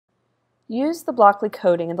Use the Blockly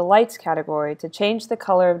coding in the Lights category to change the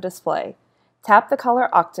color of display. Tap the color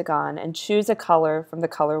octagon and choose a color from the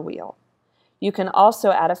color wheel. You can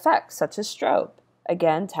also add effects such as strobe.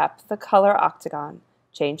 Again, tap the color octagon,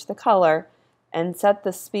 change the color, and set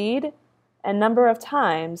the speed and number of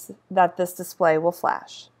times that this display will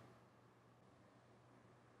flash.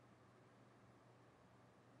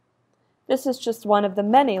 This is just one of the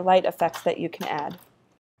many light effects that you can add.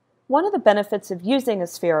 One of the benefits of using a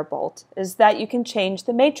Sphero Bolt is that you can change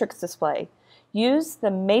the matrix display. Use the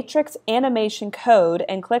matrix animation code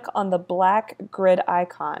and click on the black grid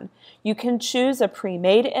icon. You can choose a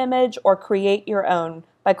pre-made image or create your own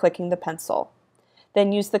by clicking the pencil.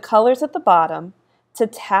 Then use the colors at the bottom to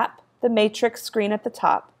tap the matrix screen at the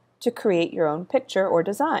top to create your own picture or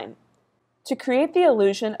design. To create the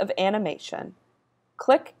illusion of animation,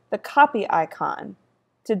 click the copy icon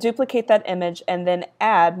to duplicate that image and then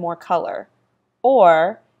add more color.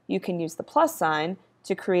 Or you can use the plus sign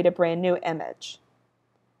to create a brand new image.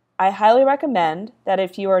 I highly recommend that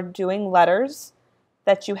if you are doing letters,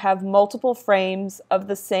 that you have multiple frames of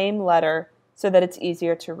the same letter so that it's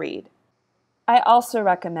easier to read. I also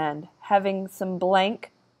recommend having some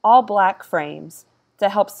blank, all black frames to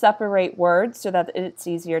help separate words so that it's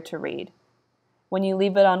easier to read. When you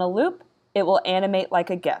leave it on a loop, it will animate like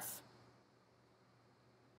a GIF.